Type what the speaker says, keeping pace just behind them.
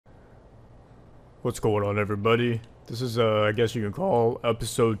What's going on, everybody? This is, I guess you can call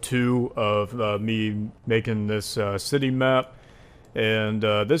episode 2 of me making this city map. And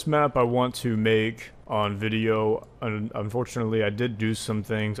this map I want to make on video. Unfortunately, I did do some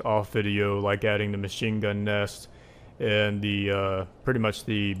things off video, like adding the machine gun nest and the pretty much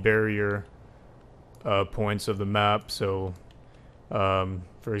the barrier points of the map. So,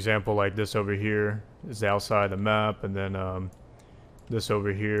 for example, like this over here is the outside of the map, and then this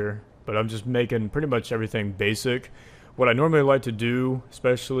over here. But I'm just making pretty much everything basic. What I normally like to do,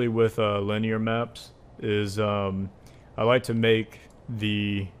 especially with linear maps, is I like to make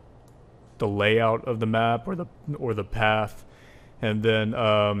the layout of the map or the path, and then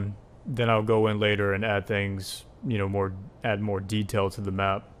I'll go in later and add things, you know, add more detail to the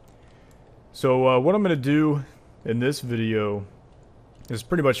map. So what I'm gonna do in this video is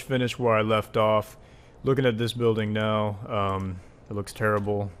pretty much finish where I left off. Looking at this building now, it looks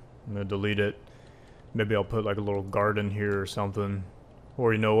terrible. I'm gonna delete it. Maybe I'll put like a little garden here or something.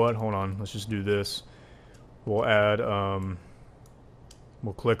 Or you know what? Hold on. Let's just do this. We'll add,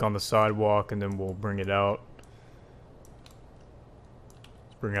 we'll click on the sidewalk and then we'll bring it out.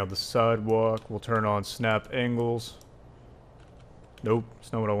 Let's bring out the sidewalk. We'll turn on snap angles. Nope,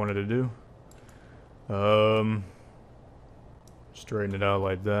 it's not what I wanted to do. Straighten it out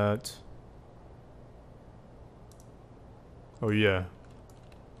like that. Oh yeah.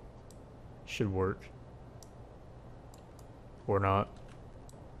 Should work. Or not.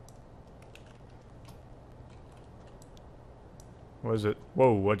 What is it?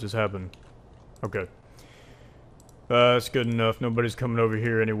 Whoa, what just happened? Okay. That's good enough. Nobody's coming over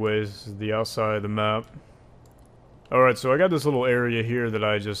here anyways. This is the outside of the map. Alright, so I got this little area here that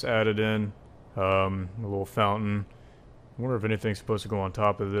I just added in. A little fountain. I wonder if anything's supposed to go on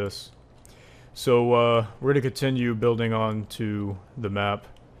top of this. So, we're gonna continue building on to the map.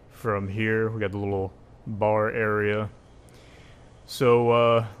 From here, we got the little bar area.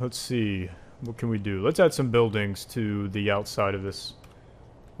 So, let's see. What can we do? Let's add some buildings to the outside of this,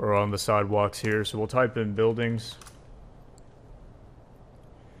 or on the sidewalks here. So we'll type in buildings.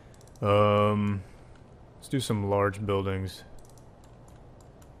 Let's do some large buildings.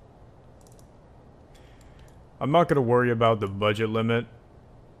 I'm not going to worry about the budget limit.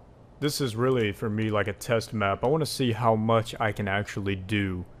 This is really, for me, like a test map. I want to see how much I can actually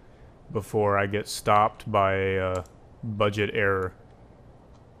do before I get stopped by a budget error.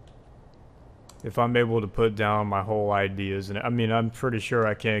 If I'm able to put down my whole ideas, and I mean, I'm pretty sure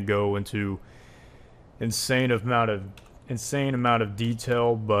I can't go into insane amount of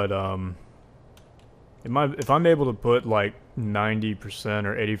detail, but if I'm able to put like 90%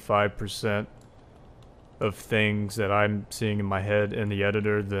 or 85% of things that I'm seeing in my head in the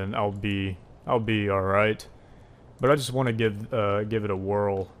editor, then I'll be all right. But I just want to give it a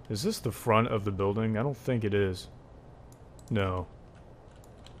whirl. Is this the front of the building? I don't think it is. No.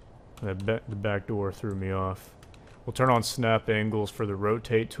 The back door threw me off. We'll turn on snap angles for the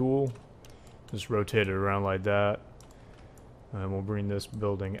rotate tool. Just rotate it around like that. And we'll bring this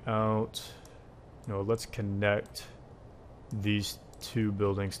building out. No, let's connect these two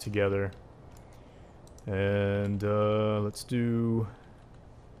buildings together. And let's do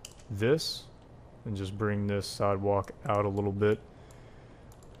this. And just bring this sidewalk out a little bit.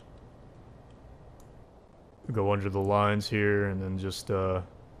 Go under the lines here, and then just that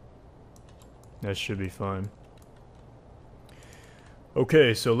should be fine.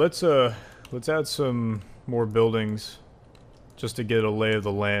 Okay, so let's add some more buildings just to get a lay of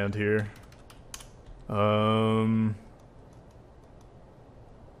the land here.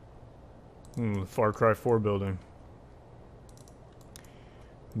 Farcry 4 building.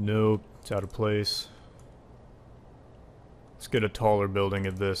 Nope, it's out of place. Let's get a taller building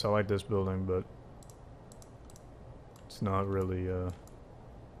of this. I like this building, but it's not really,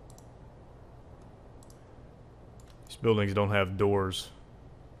 these buildings don't have doors.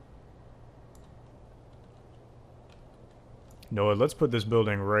 No, let's put this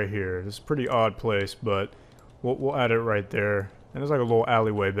building right here. This is a pretty odd place, but we'll add it right there. And there's like a little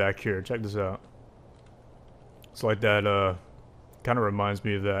alleyway back here. Check this out. It's like that, kind of reminds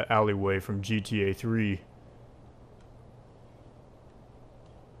me of that alleyway from GTA 3.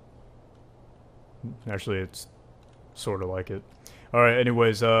 Actually, it's sort of like it. Alright,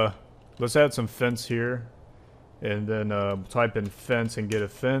 anyways, let's add some fence here. And then type in fence and get a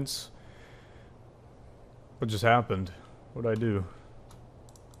fence. What just happened? What did I do?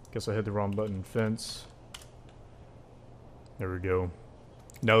 Guess I hit the wrong button. Fence. There we go.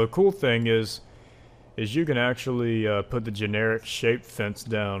 Now the cool thing is you can actually put the generic shape fence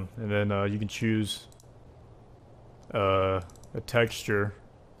down, and then you can choose a texture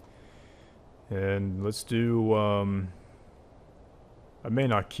And let's do, I may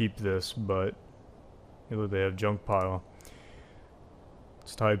not keep this, but look, they have junk pile.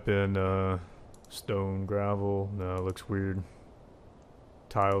 Let's type in stone, gravel. No, it looks weird.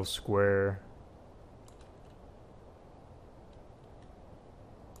 Tile, square.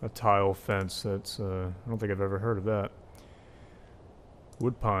 A tile fence. That's I don't think I've ever heard of that.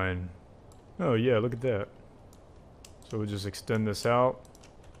 Wood pine. Oh yeah, look at that. So we'll just extend this out.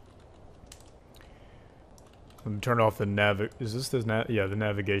 Let me turn off the is this the yeah, the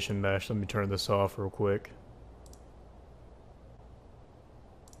navigation mesh. Let me turn this off real quick.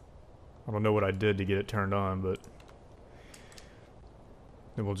 I don't know what I did to get it turned on, but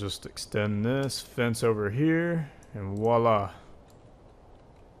then we'll just extend this fence over here, and voila.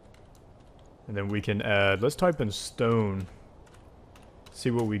 And then we can add, let's type in stone.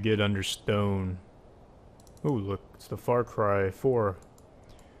 See what we get under stone. Oh, look, it's the Farcry 4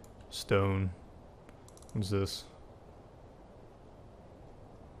 stone. What's this?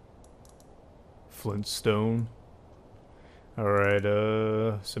 Flintstone. Alright,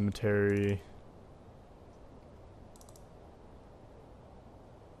 cemetery.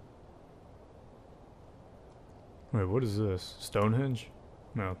 Wait, what is this? Stonehenge?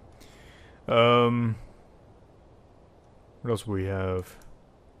 No. What else do we have?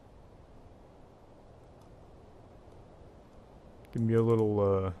 Give me a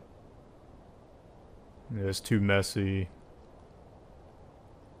little, yeah, it's too messy.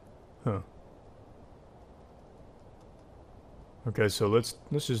 Huh. Okay, so let's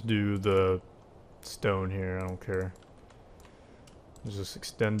just do the stone here. I don't care. Let's just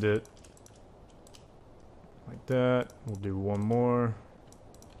extend it like that. We'll do one more.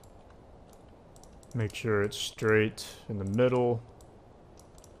 Make sure it's straight in the middle.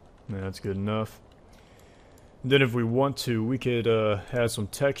 Yeah, that's good enough. And then if we want to, we could add some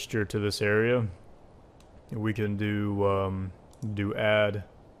texture to this area. We can do add,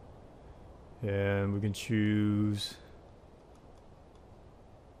 and we can choose.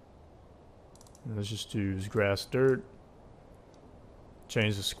 Let's just choose grass dirt.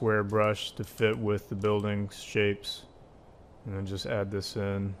 Change the square brush to fit with the building shapes, and then just add this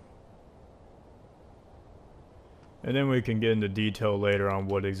in. And then we can get into detail later on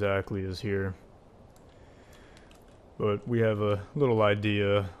what exactly is here. But we have a little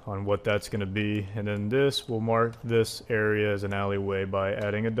idea on what that's going to be. And then this will mark this area as an alleyway by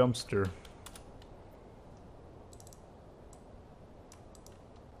adding a dumpster.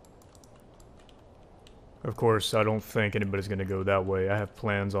 Of course, I don't think anybody's going to go that way. I have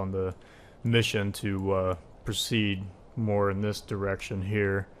plans on the mission to proceed more in this direction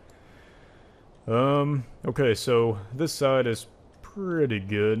here. Okay, so this side is pretty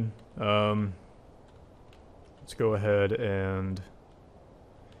good. Let's go ahead and...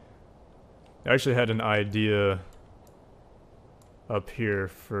 I actually had an idea up here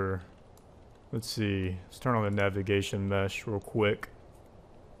for... Let's see. Let's turn on the navigation mesh real quick.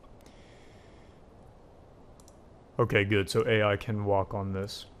 Okay, good. So AI can walk on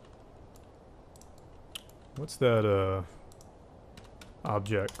this. What's that,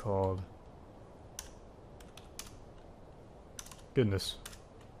 object called? Goodness.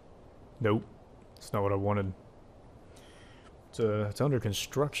 Nope. That's not what I wanted. It's under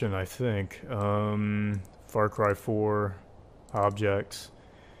construction, I think. Far Cry 4 objects.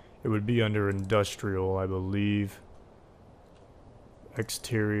 It would be under industrial, I believe.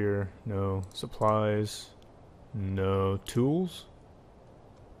 Exterior, no. Supplies, no. Tools?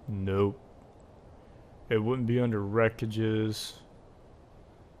 Nope. It wouldn't be under wreckages.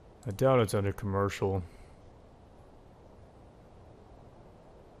 I doubt it's under commercial.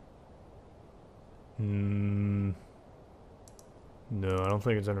 No, I don't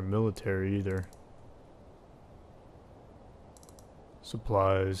think it's under military either.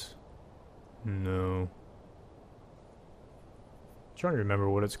 Supplies. No. I'm trying to remember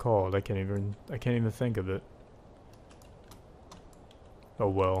what it's called. I can't even think of it. Oh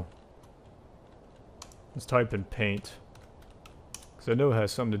well. Let's type in paint. Cause I know it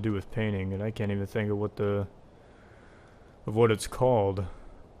has something to do with painting, and I can't even think of what it's called.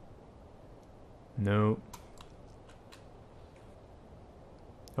 No.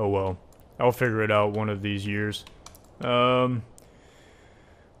 Oh well. I'll figure it out one of these years.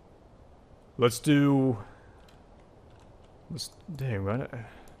 Let's do... Dang, right?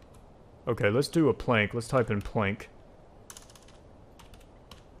 Okay, let's do a plank. Let's type in plank.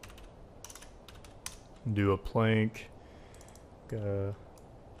 Do a plank.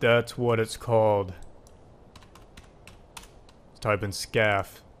 That's what it's called. Let's type in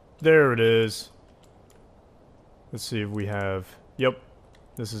scaff. There it is. Let's see if we have... Yep.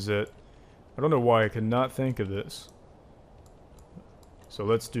 This is it. I don't know why I could not think of this. So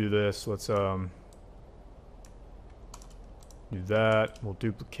let's do this. Let's do that. We'll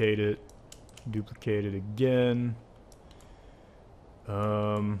duplicate it. Duplicate it again.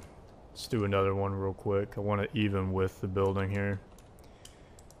 Let's do another one real quick. I want to even with the building here.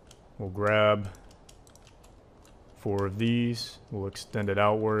 We'll grab 4 of these. We'll extend it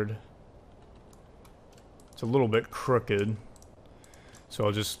outward. It's a little bit crooked, so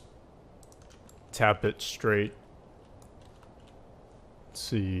I'll just tap it straight. Let's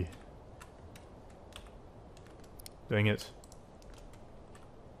see. Dang it.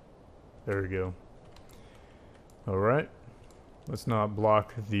 There we go. Alright. Let's not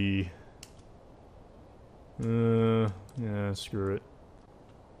block the... yeah, screw it.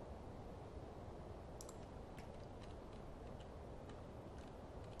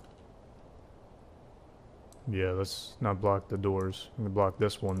 Yeah, let's not block the doors. I'm gonna block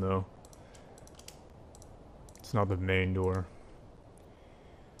this one though. It's not the main door.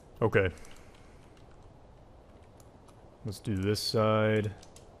 Okay. Let's do this side.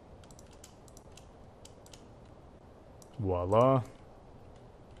 Voila.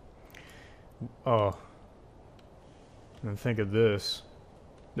 Oh. And think of this.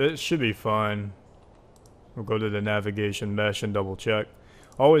 This should be fine. We'll go to the navigation mesh and double check.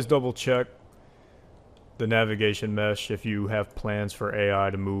 Always double check the navigation mesh if you have plans for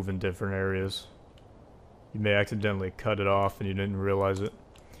AI to move in different areas. You may accidentally cut it off and you didn't realize it.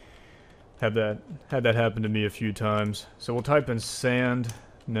 Had that happen to me a few times. So we'll type in sand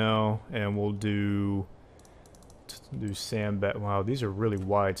now, and we'll do sandbag. Wow, these are really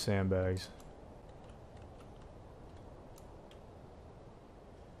wide sandbags.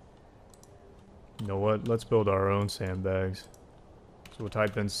 You know what? Let's build our own sandbags. So we'll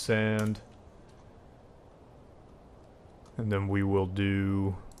type in sand, and then we will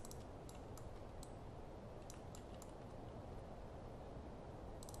do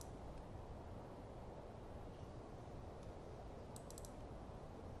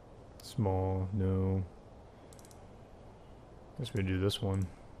small, no. Guess we do this one.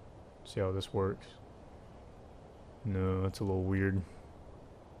 See how this works. No, that's a little weird.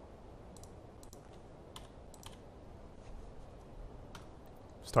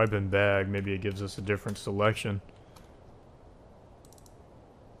 Let's type in bag, maybe it gives us a different selection.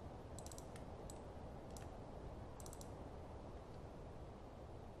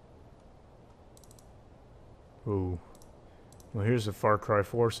 Ooh. Well, here's the Farcry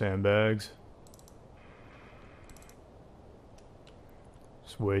 4 sandbags.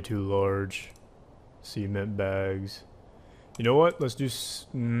 It's way too large. Cement bags. You know what? Let's do...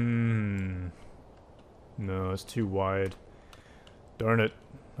 No, it's too wide. Darn it.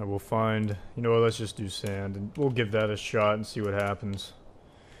 I will find... You know what? Let's just do sand. And we'll give that a shot and see what happens.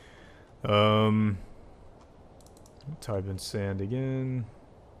 Type in sand again.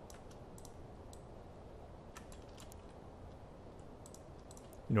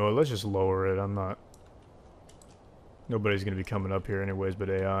 You know what, let's just lower it. I'm not... Nobody's gonna be coming up here anyways but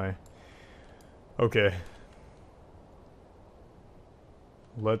AI. Okay.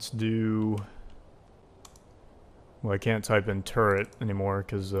 Let's do... Well, I can't type in turret anymore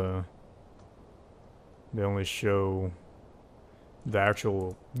because they only show the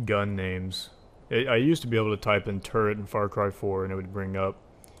actual gun names. I used to be able to type in turret in Far Cry 4 and it would bring up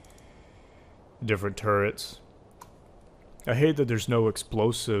different turrets. I hate that there's no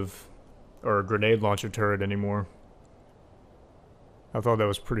explosive or grenade launcher turret anymore. I thought that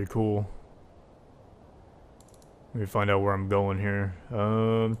was pretty cool. Let me find out where I'm going here.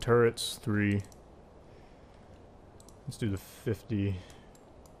 Turrets 3. Let's do the 50.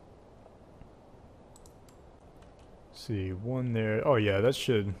 Let's see, 1 there. Oh yeah, that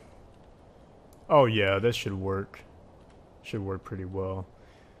should... Oh yeah, that should work. Should work pretty well.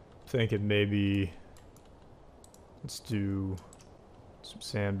 I'm thinking maybe... Let's do some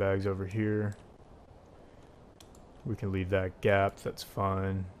sandbags over here. We can leave that gap, that's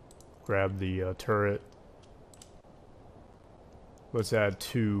fine. Grab the turret. Let's add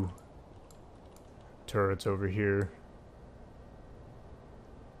 2 turrets over here.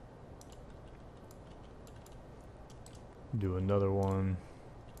 Do another one.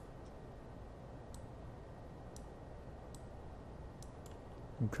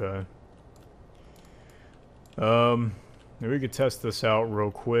 Okay. Maybe we could test this out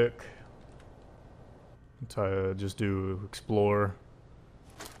real quick. Just do explore.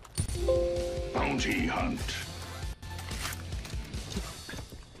 Bounty hunt.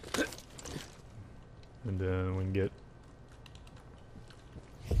 And then we can get...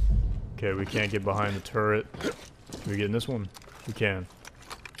 Okay, we can't get behind the turret. Can we get in this one? We can.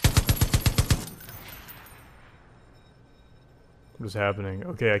 What is happening?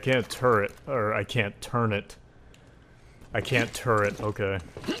 Okay, I can't turret, or I can't turn it. I can't turret, okay.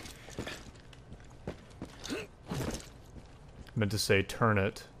 Meant to say turn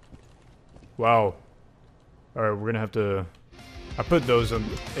it. Wow. Alright, we're gonna have to... I put those in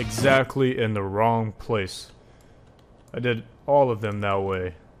exactly in the wrong place. I did all of them that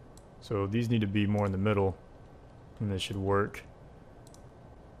way. So these need to be more in the middle. And they should work.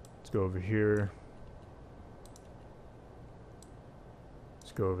 Let's go over here.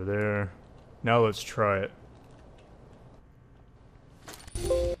 Let's go over there. Now let's try it.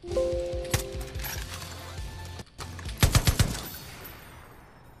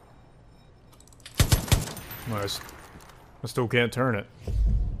 I still can't turn it.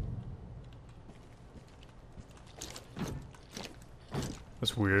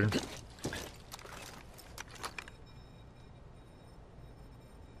 That's weird.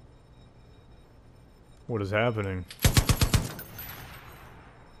 What is happening?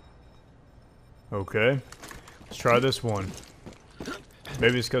 Okay. Let's try this one.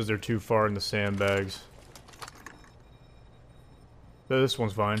 Maybe it's because they're too far in the sandbags. This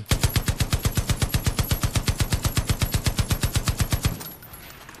one's fine.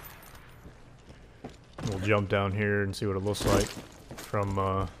 We'll jump down here and see what it looks like from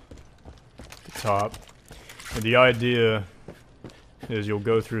the top. And the idea is you'll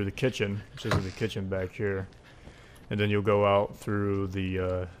go through the kitchen, which is the kitchen back here, and then you'll go out through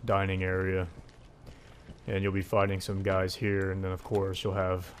the dining area, and you'll be fighting some guys here, and then of course you'll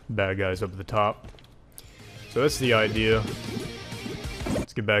have bad guys up at the top. So that's the idea.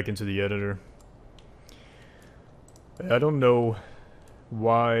 Let's get back into the editor. I don't know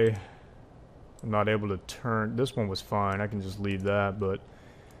why I'm not able to turn. This one was fine, I can just leave that, but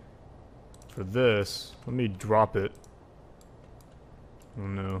for this, let me drop it. Oh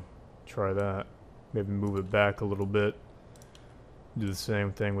no, try that. Maybe move it back a little bit. Do the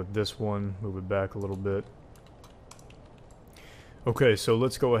same thing with this one, move it back a little bit. Okay, so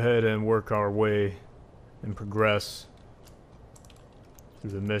let's go ahead and work our way and progress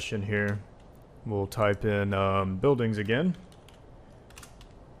through the mission here. We'll type in buildings again.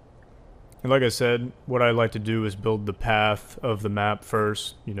 And like I said, what I like to do is build the path of the map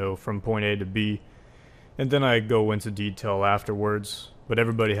first, you know, from point A to B. And then I go into detail afterwards. But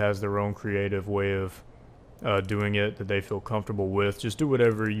everybody has their own creative way of doing it that they feel comfortable with. Just do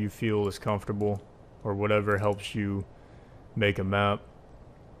whatever you feel is comfortable, or whatever helps you make a map.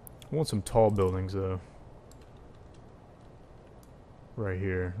 I want some tall buildings though. Right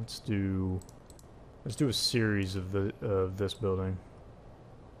here. Let's do a series of this building.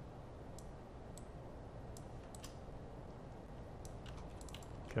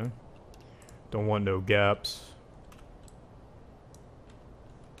 Okay. Don't want no gaps.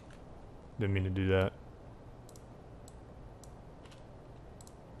 Didn't mean to do that.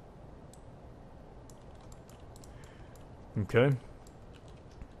 Okay.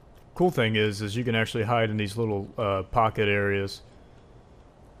 Cool thing is you can actually hide in these little pocket areas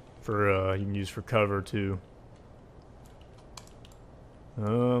for you can use for cover too.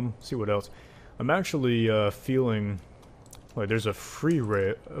 See what else. I'm actually feeling like there's a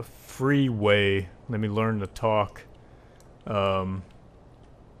freeway. Let me learn to talk.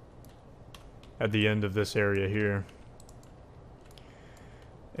 At the end of this area here.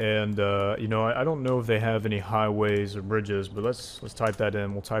 And you know, I don't know if they have any highways or bridges, but let's type that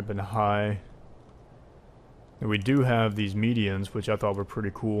in. We'll type in high. And we do have these medians, which I thought were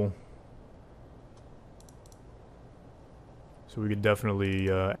pretty cool. So we could definitely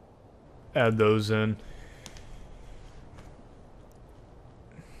add those in.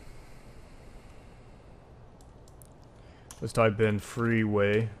 Let's type in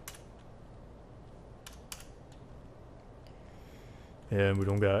freeway. And we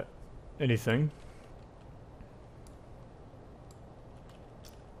don't got anything.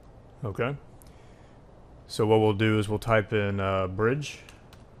 Okay. So what we'll do is we'll type in bridge.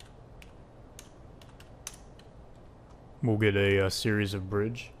 We'll get a series of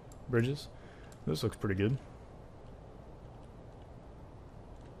bridges. This looks pretty good.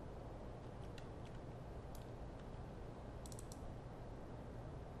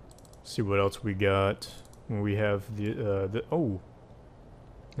 See what else we got. We have the oh.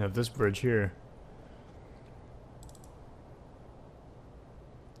 I have this bridge here.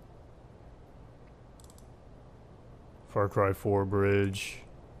 Farcry 4 bridge.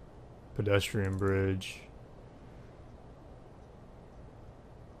 Pedestrian bridge.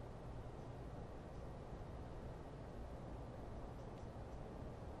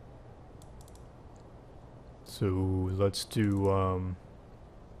 So let's do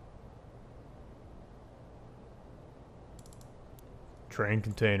train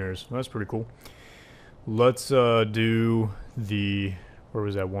containers. That's pretty cool. Let's do the... Where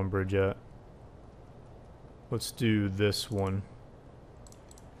was that one bridge at? Let's do this one.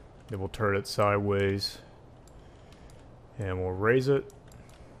 Then we'll turn it sideways. And we'll raise it.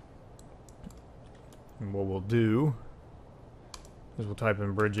 And what we'll do is we'll type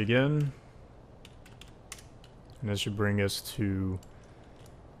in bridge again. And this should bring us to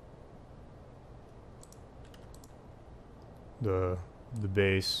the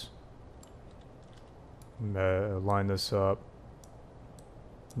base. Line this up.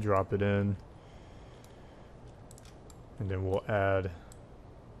 Drop it in. And then we'll add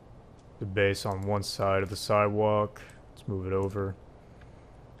the base on one side of the sidewalk. Let's move it over.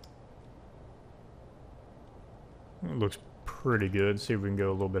 It looks pretty good. See if we can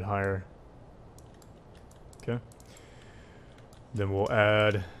go a little bit higher. Okay. Then we'll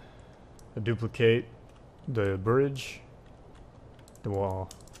add a duplicate the bridge. Then we'll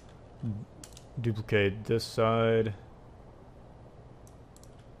duplicate this side.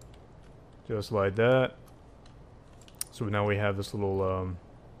 Just like that. So now we have this little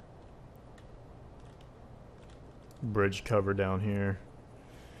bridge cover down here.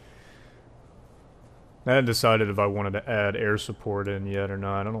 I hadn't decided if I wanted to add air support in yet or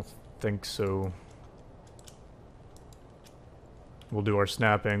not. I don't think so. We'll do our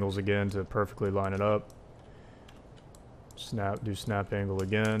snap angles again to perfectly line it up. Do snap angle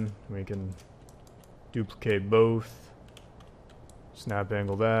again. We can duplicate both. Snap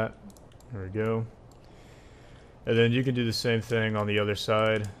angle that. There we go. And then you can do the same thing on the other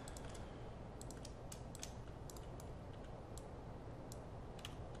side.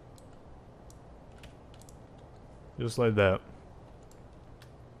 Just like that.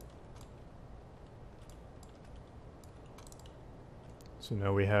 So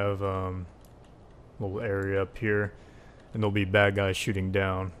now we have a little area up here, and there'll be bad guys shooting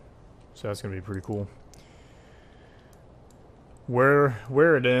down. So that's gonna be pretty cool.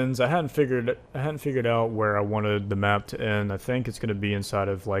 Where it ends, I hadn't figured out where I wanted the map to end. I think it's gonna be inside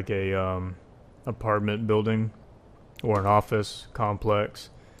of like a apartment building or an office complex.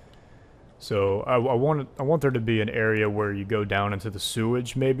 So I want there to be an area where you go down into the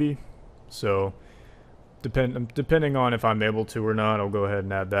sewage, maybe. So depending on if I'm able to or not, I'll go ahead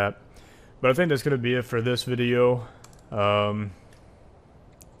and add that. But I think that's gonna be it for this video. I'll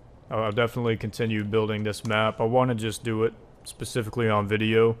definitely continue building this map. I want to just do it specifically on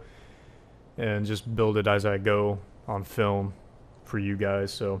video and just build it as I go on film for you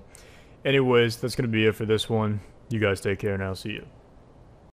guys. So anyways, that's gonna be it for this one. You guys take care, and I'll see you.